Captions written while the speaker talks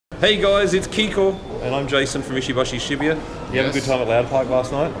Hey guys, it's Kiko, and I'm Jason from Ishibashi Shibuya. You have a good time at Loud Park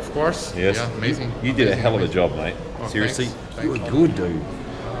last night? Of course. Yes. Yeah, amazing. You did a hell of a job, mate. Oh, seriously, thanks. you were good, dude.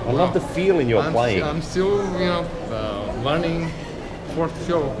 I love the feeling you're playing. I'm still, learning fourth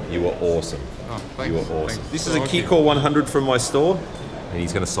show. You were awesome. Oh, thanks. You were awesome. Thanks. This is a KIKO100 from my store, and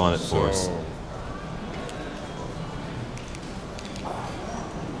he's going to sign it for us.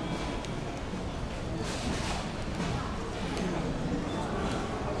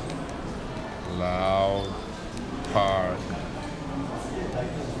 Loud Park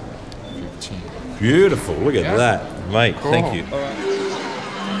 15. Beautiful. Look at that, mate. Cool. Thank you.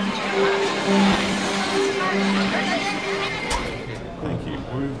 Thank you.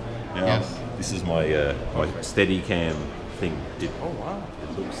 Now, Yes. This is my my Steadicam thing. Oh wow.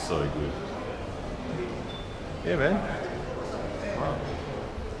 It looks so good. Yeah, man. Wow.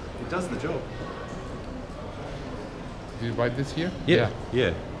 It does the job. Did you buy this here? Yeah.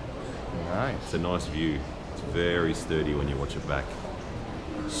 Nice. It's a nice view. It's very sturdy when you watch it back.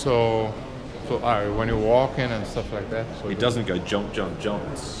 So when you're walking and stuff like that. So It doesn't go jump, jump, jump.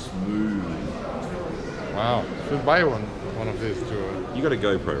 It's smooth. Wow. Should buy one of these too. You got a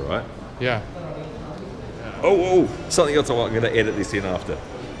GoPro, right? Yeah. Oh, something else I'm going to edit this in after.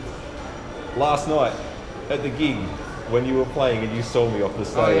 Last night at the gig, when you were playing and you saw me off the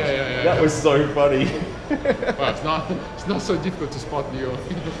stage, that was so funny. Well, it's not so difficult to spot you.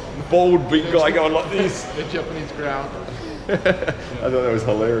 Bald big guy going like this. The Japanese crowd. I thought that was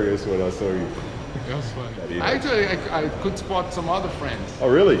hilarious when I saw you. It was funny. Actually, I could spot some other friends. Oh,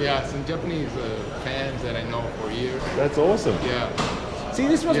 really? Yeah, some Japanese fans that I know for years. That's awesome. Yeah. See,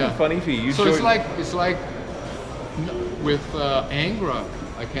 this must be funny for you. So it's like with Angra,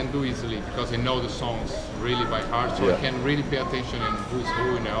 I can do easily because I know the songs really by heart, so I can really pay attention and who's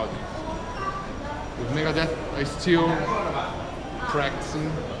who in the audience. With Megadeth, I still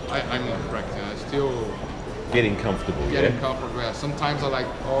practicing. I'm not practicing. I still getting comfortable. Getting comfortable. Yeah. Sometimes I like,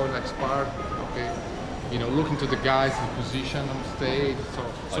 next part, okay. Looking to the guys in position on stage.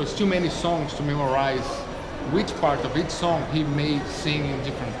 So it's too many songs to memorize which part of each song he may sing in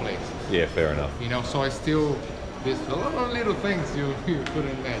different places. Yeah, fair enough. So I still, there's a lot of little things you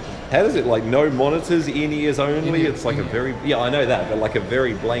couldn't imagine. How does it, like, no monitors, in-ears only? It's like a very, I know that, but like a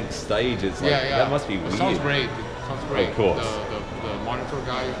very blank stage. It's like, that must be weird. It sounds great. It sounds great. Of course. The monitor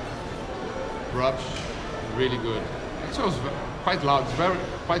guy, Rubs, really good. Actually, it was quite loud. It's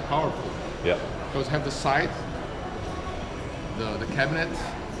quite powerful. Yeah. Because I have the side, the cabinet,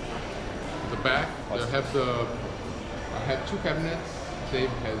 the back. I have two cabinets. Dave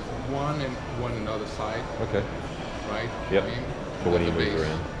has one and one on the other side. Okay. Right? Yep. For when you move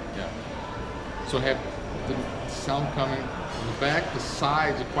around. Yeah. So I have the sound coming from the back. The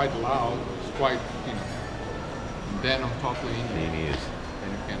sides are quite loud. It's quite, And then on top of the in-ears.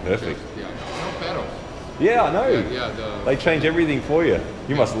 And you can perfect. No pedals. Yeah, I know. They change everything for you.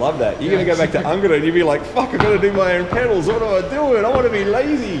 You must love that. You're going to go back to Ungra and you'll be like, fuck, I've got to do my own pedals. What am I doing? I want to be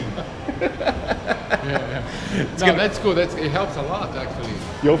lazy. No, that's good. It helps a lot, actually.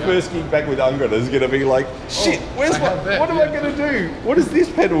 Your first gig back with Ungra is going to be like, shit, what am I going to do? What does this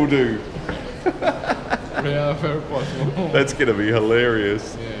pedal do? Yeah, very possible. That's going to be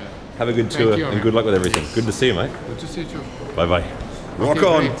hilarious. Yeah. Have a good tour and good luck with everything. Good to see you, mate. Good to see you too. Bye-bye. Rock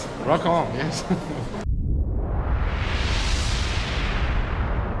on. Great. Rock on, yes.